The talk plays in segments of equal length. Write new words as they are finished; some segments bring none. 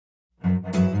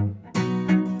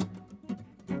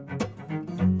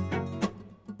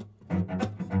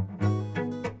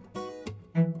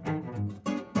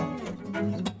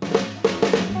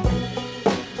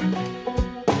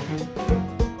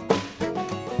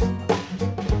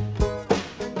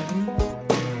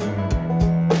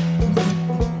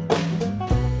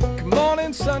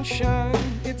Sunshine,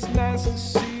 it's nice to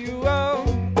see you out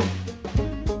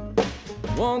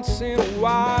once in a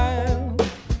while.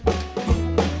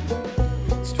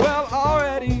 It's 12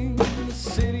 already, the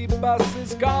city bus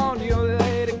is gone, you're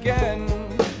late again,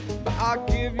 but I'll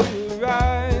give you a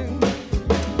ride.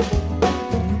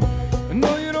 I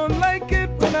know you don't like it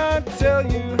when I tell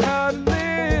you how to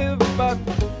live, but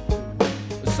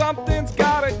something's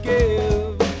gotta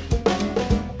give,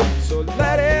 so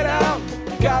let it out,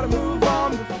 gotta move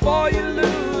on before you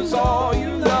lose all you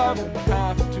love and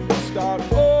have to start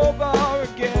over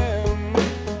again.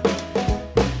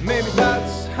 Maybe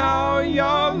that's how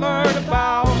you'll learn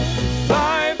about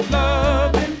life,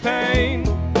 love, and pain.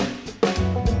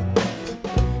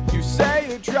 You say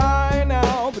you're dry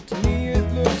now, but to me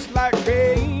it looks like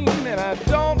rain, and I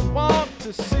don't want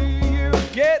to see you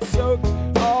get soaked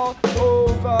all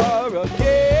over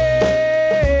again.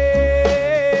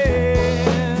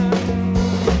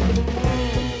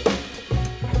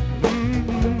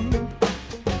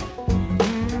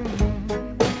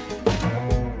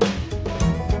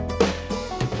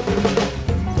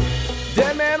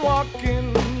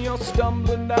 You're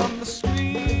stumbling down the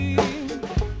street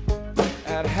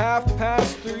at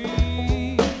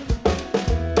 3:30.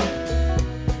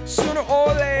 Sooner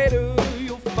or later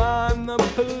you'll find the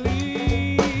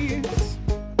police,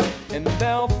 and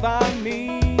they'll find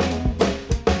me.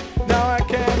 Now I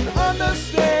can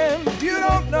understand if you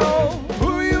don't know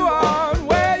who you are and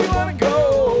where you want to go.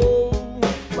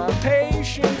 My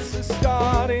patience is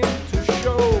starting to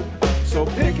show, so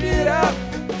pick it up,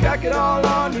 pack it all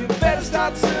on, you better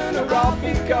start soon or I'll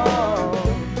be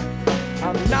gone.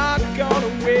 I'm not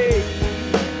gonna wait.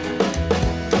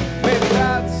 Maybe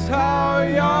that's how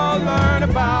you'll learn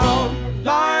about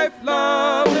life,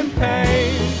 love, and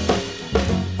pain.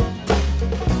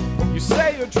 You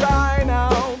say you're dry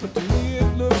now, but to me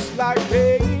it looks like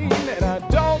rain, and I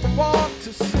don't want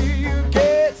to see you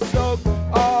get soaked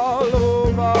all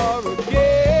over again.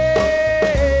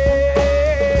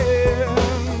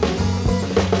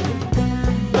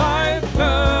 Life,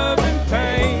 love,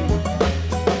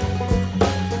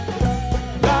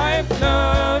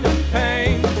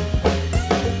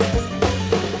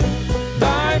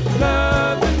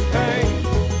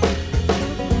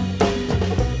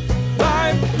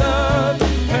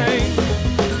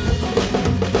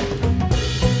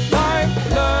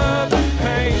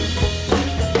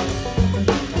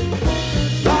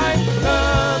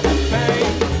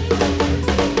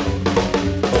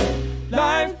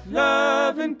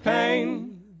 and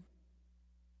pain.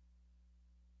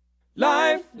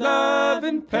 Life, love,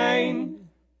 and pain.